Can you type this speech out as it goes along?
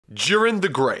Jiren the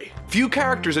Grey. Few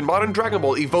characters in modern Dragon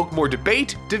Ball evoke more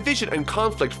debate, division, and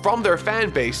conflict from their fan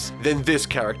base than this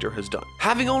character has done.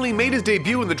 Having only made his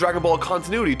debut in the Dragon Ball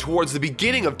continuity towards the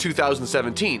beginning of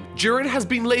 2017, Jiren has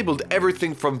been labeled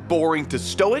everything from boring to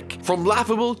stoic, from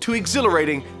laughable to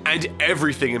exhilarating, and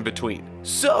everything in between.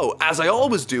 So, as I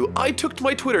always do, I took to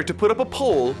my Twitter to put up a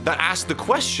poll that asked the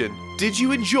question, did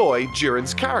you enjoy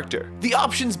Jiren's character? The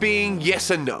options being yes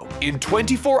and no. In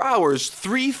 24 hours,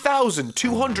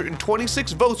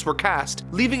 3,226 votes were cast,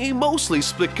 leaving a mostly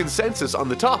split consensus on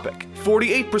the topic.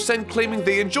 48% claiming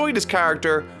they enjoyed his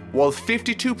character, while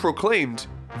 52% proclaimed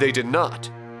they did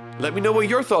not. Let me know what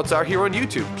your thoughts are here on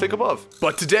YouTube, click above.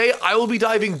 But today, I will be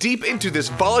diving deep into this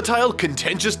volatile,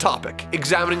 contentious topic,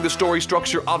 examining the story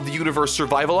structure of the universe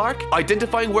survival arc,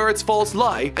 identifying where its faults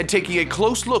lie, and taking a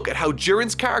close look at how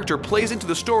Jiren's character plays into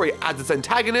the story as its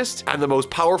antagonist and the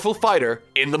most powerful fighter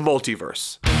in the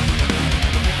multiverse.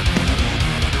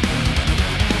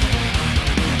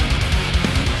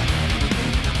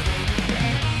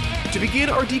 To begin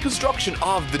our deconstruction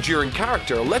of the Jiren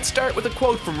character, let's start with a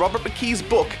quote from Robert McKee's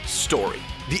book, Story.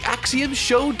 The axiom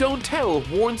show don't tell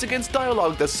warns against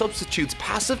dialogue that substitutes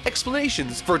passive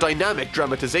explanations for dynamic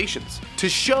dramatizations. To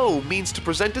show means to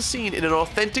present a scene in an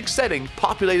authentic setting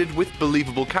populated with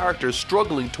believable characters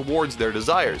struggling towards their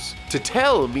desires. To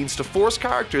tell means to force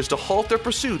characters to halt their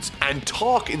pursuits and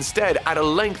talk instead at a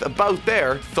length about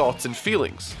their thoughts and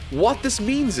feelings. What this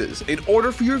means is, in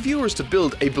order for your viewers to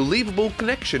build a believable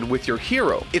connection with your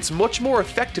hero, it's much more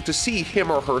effective to see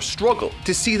him or her struggle,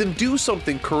 to see them do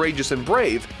something courageous and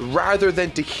brave, rather than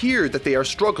to hear that they are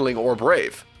struggling or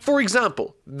brave. For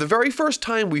example, the very first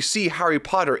time we see Harry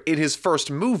Potter in his first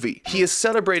movie, he is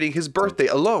celebrating his birthday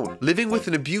alone, living with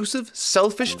an abusive,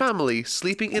 selfish family,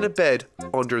 sleeping in a bed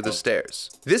under the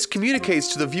stairs. This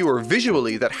communicates to the viewer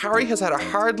visually that Harry has had a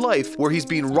hard life where he's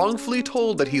been wrongfully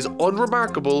told that he's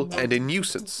unremarkable and a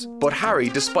nuisance. But Harry,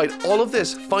 despite all of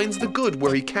this, finds the good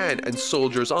where he can and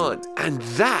soldiers on. And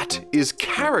that is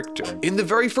character. In the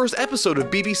very first episode of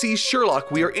BBC's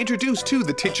Sherlock, we are introduced to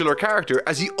the titular character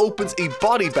as he opens a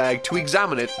body bag to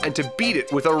examine it and to beat it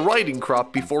with a riding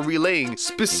crop before relaying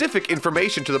specific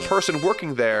information to the person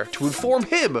working there to inform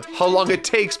him how long it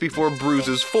takes before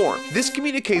bruises form. This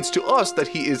communicates to us that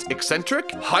he is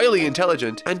eccentric, highly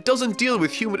intelligent, and doesn't deal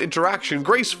with human interaction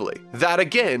gracefully. That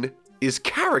again is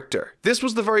character. This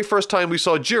was the very first time we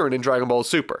saw Jiren in Dragon Ball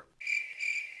Super.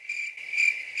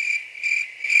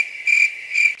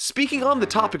 Speaking on the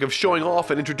topic of showing off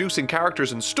and introducing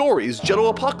characters and stories, Jello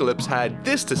Apocalypse had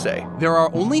this to say. There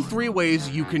are only 3 ways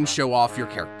you can show off your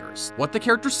characters. What the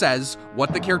character says,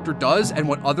 what the character does, and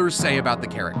what others say about the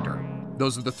character.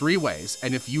 Those are the 3 ways,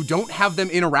 and if you don't have them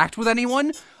interact with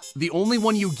anyone, the only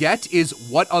one you get is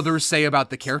what others say about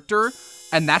the character,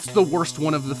 and that's the worst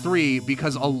one of the 3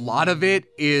 because a lot of it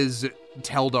is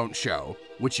tell don't show,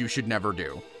 which you should never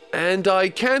do. And I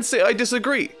can't say I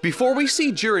disagree. Before we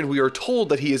see Jiren, we are told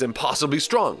that he is impossibly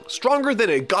strong, stronger than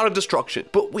a god of destruction,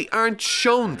 but we aren't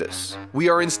shown this. We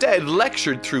are instead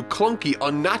lectured through clunky,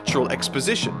 unnatural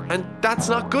exposition, and that's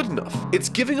not good enough. It's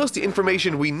giving us the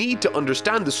information we need to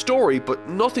understand the story, but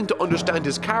nothing to understand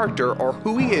his character or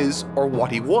who he is or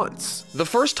what he wants. The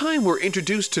first time we're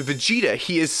introduced to Vegeta,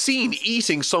 he is seen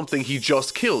eating something he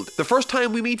just killed. The first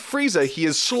time we meet Frieza, he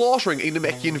is slaughtering a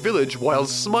Namekian village while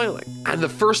smiling. And the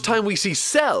first time we see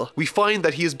Cell, we find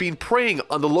that he has been preying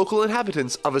on the local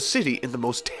inhabitants of a city in the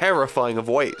most terrifying of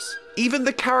ways. Even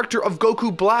the character of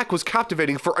Goku Black was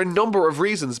captivating for a number of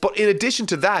reasons, but in addition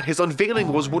to that, his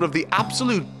unveiling was one of the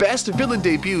absolute best villain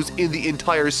debuts in the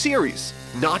entire series.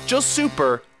 Not just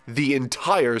Super, the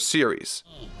entire series.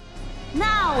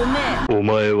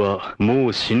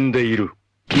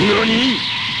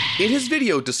 In his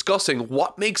video discussing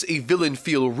what makes a villain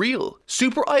feel real,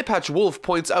 Super Eyepatch Wolf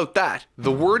points out that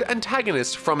the word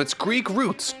antagonist from its Greek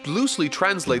roots loosely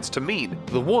translates to mean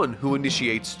the one who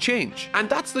initiates change. And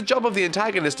that's the job of the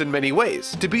antagonist in many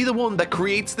ways, to be the one that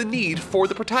creates the need for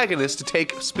the protagonist to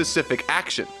take specific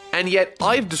action. And yet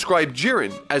I've described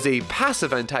Jiren as a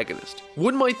passive antagonist.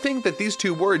 One might think that these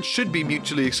 2 words should be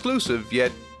mutually exclusive,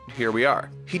 yet here we are.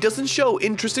 He doesn't show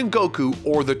interest in Goku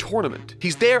or the tournament.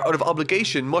 He's there out of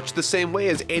obligation much the same way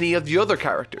as any of the other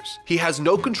characters. He has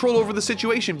no control over the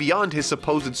situation beyond his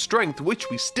supposed strength, which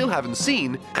we still haven't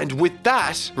seen, and with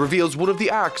that, reveals one of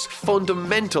the arc's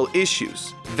fundamental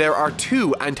issues. There are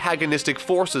 2 antagonistic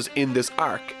forces in this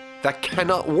arc that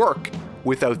cannot work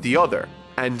without the other,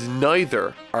 and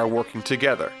neither are working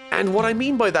together. And what I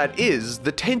mean by that is,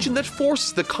 the tension that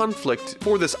forces the conflict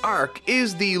for this arc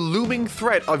is the looming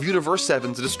threat of Universe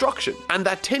 7's destruction. And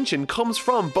that tension comes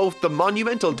from both the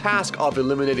monumental task of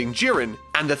eliminating Jiren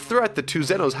and the threat the two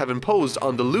Zenos have imposed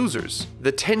on the losers.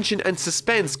 The tension and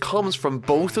suspense comes from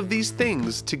both of these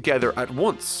things together at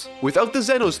once. Without the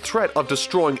Zenos' threat of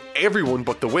destroying everyone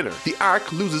but the winner, the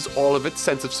arc loses all of its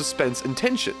sense of suspense and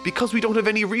tension, because we don't have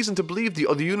any reason to believe the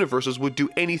other universes would do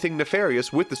anything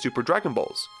nefarious with the Super Dragon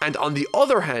Balls. And on the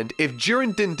other hand, if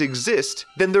Jiren didn't exist,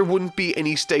 then there wouldn't be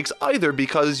any stakes either,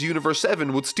 because Universe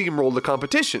 7 would steamroll the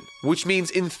competition. Which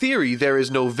means in theory there is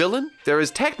no villain, there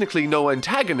is technically no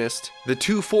antagonist, the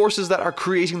two forces that are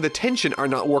creating the tension are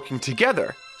not working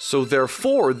together. So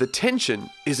therefore, the tension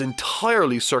is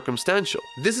entirely circumstantial.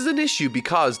 This is an issue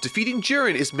because defeating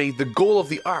Jiren is made the goal of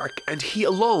the arc, and he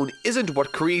alone isn't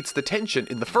what creates the tension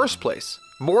in the first place.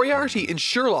 Moriarty in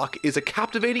Sherlock is a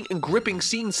captivating and gripping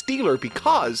scene stealer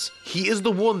because he is the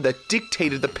one that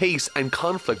dictated the pace and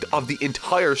conflict of the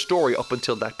entire story up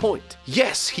until that point.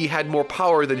 Yes, he had more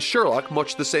power than Sherlock,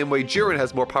 much the same way Jiren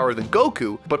has more power than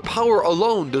Goku, but power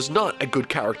alone does not a good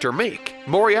character make.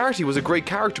 Moriarty was a great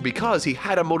character because he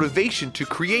had a motivation to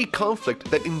create conflict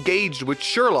that engaged with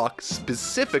Sherlock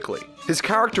specifically. His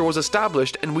character was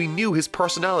established and we knew his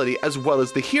personality as well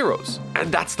as the heroes.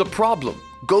 And that's the problem.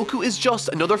 Goku is just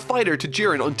another fighter to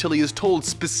Jiren until he is told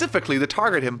specifically to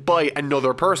target him by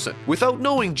another person. Without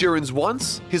knowing Jiren's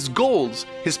wants, his goals,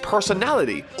 his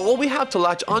personality, all we have to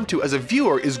latch onto as a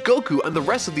viewer is Goku and the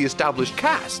rest of the established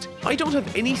cast. I don't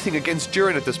have anything against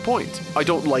Jiren at this point. I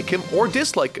don't like him or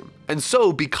dislike him. And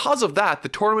so, because of that, the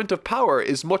Tournament of Power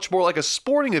is much more like a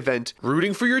sporting event,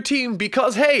 rooting for your team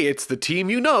because, hey, it's the team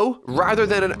you know, rather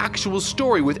than an actual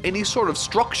story with any sort of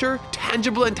structure,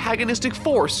 tangible antagonistic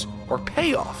force, or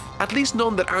payoff. At least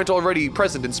none that aren't already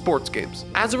present in sports games.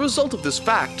 As a result of this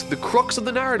fact, the crux of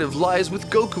the narrative lies with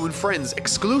Goku and friends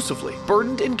exclusively,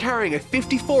 burdened in carrying a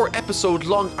 54-episode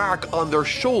long arc on their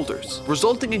shoulders,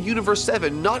 resulting in Universe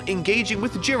 7 not engaging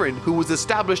with Jiren, who was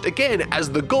established again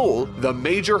as the goal, the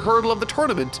major hurdle of the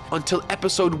tournament, until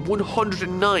episode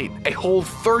 109, a whole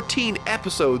 13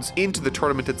 episodes into the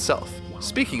tournament itself.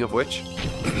 Speaking of which...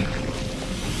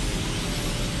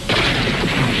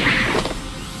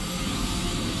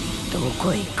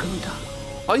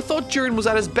 I thought Jiren was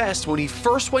at his best when he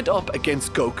first went up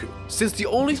against Goku. Since the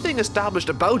only thing established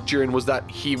about Jiren was that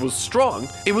he was strong,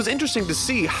 it was interesting to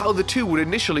see how the two would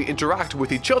initially interact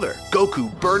with each other.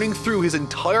 Goku burning through his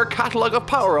entire catalog of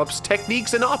power-ups,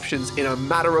 techniques, and options in a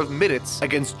matter of minutes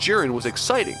against Jiren was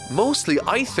exciting. Mostly,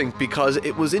 I think, because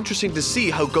it was interesting to see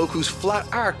how Goku's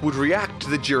flat arc would react to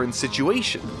the Jiren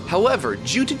situation. However,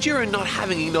 due to Jiren not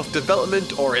having enough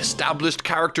development or established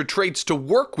character traits to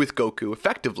work with Goku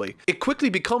effectively, it quickly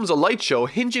becomes a light show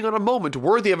hinging on a moment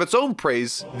worthy of its own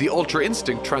praise, the Ultra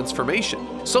Instinct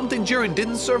transformation. Something Jiren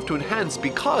didn't serve to enhance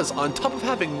because, on top of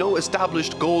having no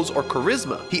established goals or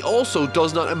charisma, he also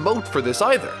does not emote for this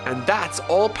either, and that's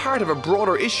all part of a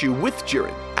broader issue with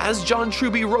Jiren. As John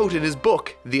Truby wrote in his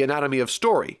book, The Anatomy of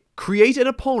Story, create an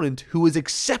opponent who is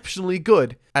exceptionally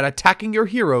good at attacking your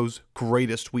hero's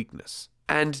greatest weakness.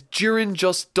 And Jiren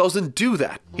just doesn't do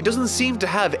that. He doesn't seem to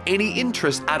have any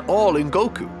interest at all in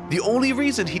Goku. The only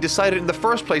reason he decided in the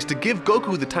first place to give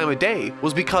Goku the time of day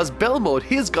was because Belmod,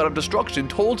 his god of destruction,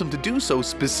 told him to do so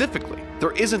specifically.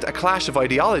 There isn't a clash of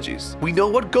ideologies. We know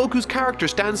what Goku's character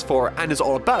stands for and is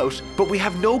all about, but we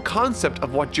have no concept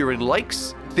of what Jiren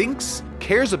likes, thinks,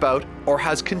 cares about, or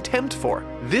has contempt for.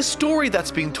 This story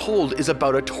that's being told is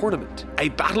about a tournament, a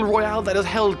battle royale that is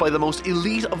held by the most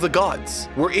elite of the gods,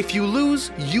 where if you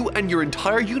lose, you and your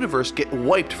entire universe get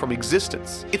wiped from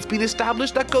existence. It's been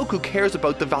established that Goku cares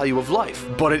about the value of life,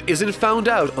 but it isn't found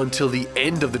out until the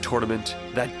end of the tournament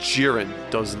that Jiren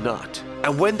does not.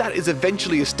 And when that is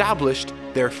eventually established,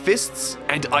 their fists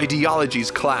and ideologies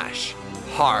clash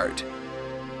hard.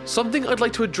 Something I'd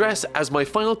like to address as my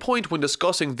final point when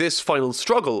discussing this final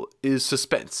struggle is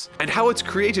suspense, and how it's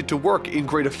created to work in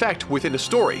great effect within a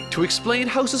story. To explain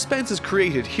how suspense is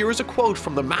created, here is a quote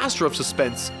from the master of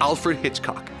suspense, Alfred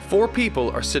Hitchcock. 4 people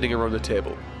are sitting around a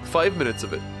table. 5 minutes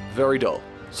of it. Very dull.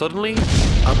 Suddenly,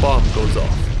 a bomb goes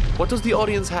off. What does the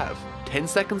audience have? 10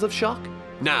 seconds of shock?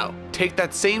 Now, take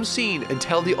that same scene and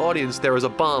tell the audience there is a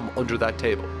bomb under that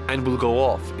table, and will go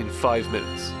off in 5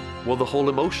 minutes. Well, the whole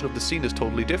emotion of the scene is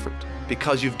totally different,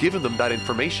 because you've given them that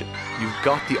information. You've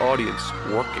got the audience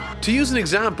working. To use an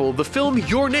example, the film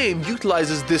Your Name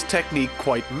utilizes this technique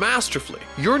quite masterfully.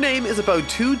 Your Name is about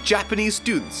 2 Japanese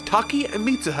students, Taki and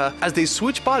Mitsuha, as they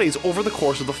switch bodies over the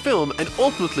course of the film and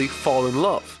ultimately fall in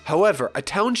love. However, a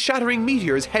town-shattering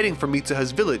meteor is heading for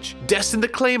Mitsuha's village, destined to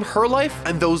claim her life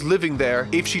and those living there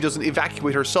if she doesn't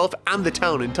evacuate herself and the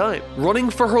town in time. Running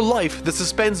for her life, the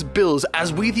suspense builds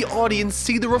as we, the audience,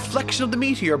 see the reflection of the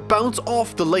meteor bounce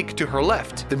off the lake to her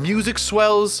left. The music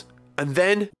swells, and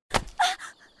then...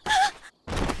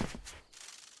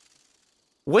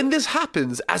 When this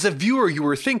happens, as a viewer you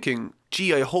were thinking,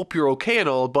 gee, I hope you're okay and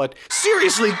all, but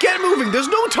seriously, get moving, there's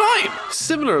no time!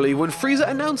 Similarly, when Frieza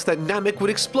announced that Namek would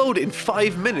explode in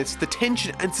 5 minutes, the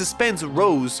tension and suspense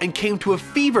rose and came to a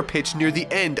fever pitch near the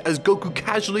end as Goku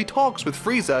casually talks with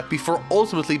Frieza before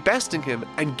ultimately besting him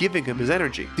and giving him his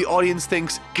energy. The audience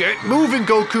thinks, get moving,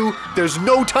 Goku, there's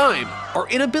no time! Our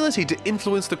inability to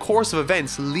influence the course of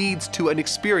events leads to an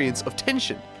experience of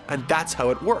tension, and that's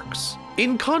how it works.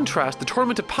 In contrast, the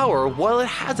Tournament of Power, while it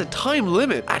has a time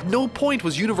limit, at no point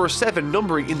was Universe 7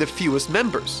 numbering in the fewest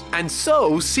members. And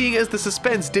so, seeing as the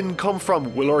suspense didn't come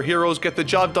from will our heroes get the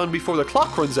job done before the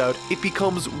clock runs out, it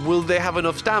becomes will they have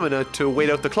enough stamina to wait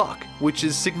out the clock, which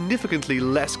is significantly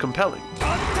less compelling.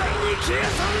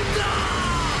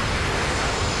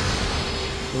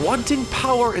 Wanting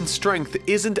power and strength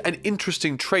isn't an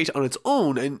interesting trait on its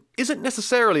own and isn't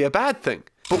necessarily a bad thing.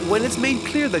 But when it's made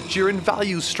clear that Jiren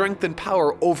values strength and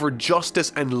power over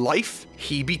justice and life,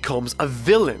 he becomes a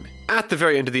villain at the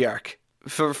very end of the arc,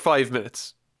 for 5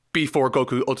 minutes, before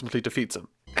Goku ultimately defeats him.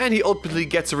 And he ultimately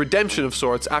gets a redemption of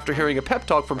sorts after hearing a pep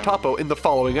talk from Toppo in the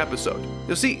following episode.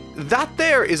 You see, that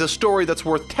there is a story that's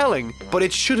worth telling, but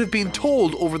it should have been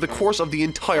told over the course of the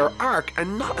entire arc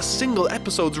and not a single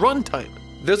episode's runtime.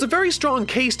 There's a very strong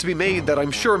case to be made that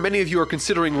I'm sure many of you are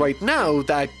considering right now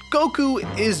that Goku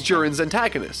is Jiren's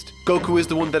antagonist. Goku is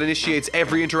the one that initiates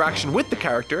every interaction with the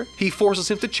character, he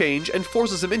forces him to change and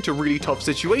forces him into really tough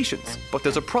situations. But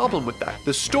there's a problem with that.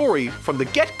 The story, from the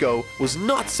get-go, was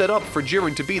not set up for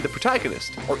Jiren to be the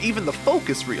protagonist, or even the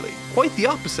focus really. Quite the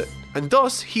opposite. And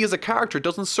thus, he as a character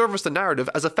doesn't service the narrative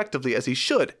as effectively as he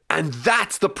should. And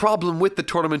that's the problem with the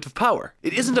Tournament of Power.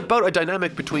 It isn't about a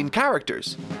dynamic between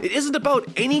characters. It isn't about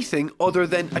anything other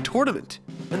than a tournament.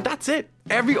 And that's it.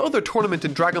 Every other tournament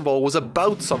in Dragon Ball was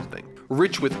about something,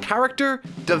 rich with character,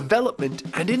 development,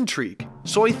 and intrigue.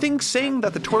 So I think saying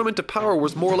that the Tournament of Power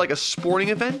was more like a sporting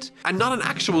event, and not an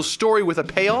actual story with a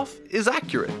payoff, is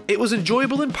accurate. It was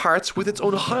enjoyable in parts with its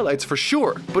own highlights for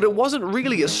sure, but it wasn't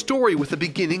really a story with a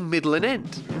beginning, middle, and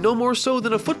end. No more so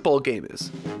than a football game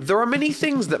is. There are many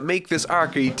things that make this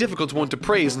arc a difficult one to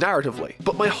praise narratively,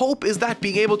 but my hope is that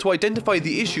being able to identify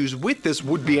the issues with this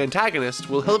would-be antagonist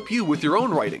will help you with your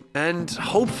own writing, and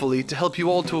hopefully to help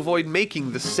you all to avoid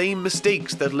making the same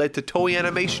mistakes that led to Toei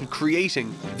Animation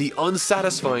creating the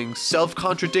unsatisfying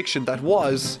self-contradiction that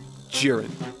was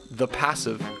Jiren, the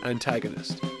passive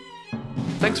antagonist.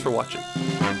 Thanks for watching.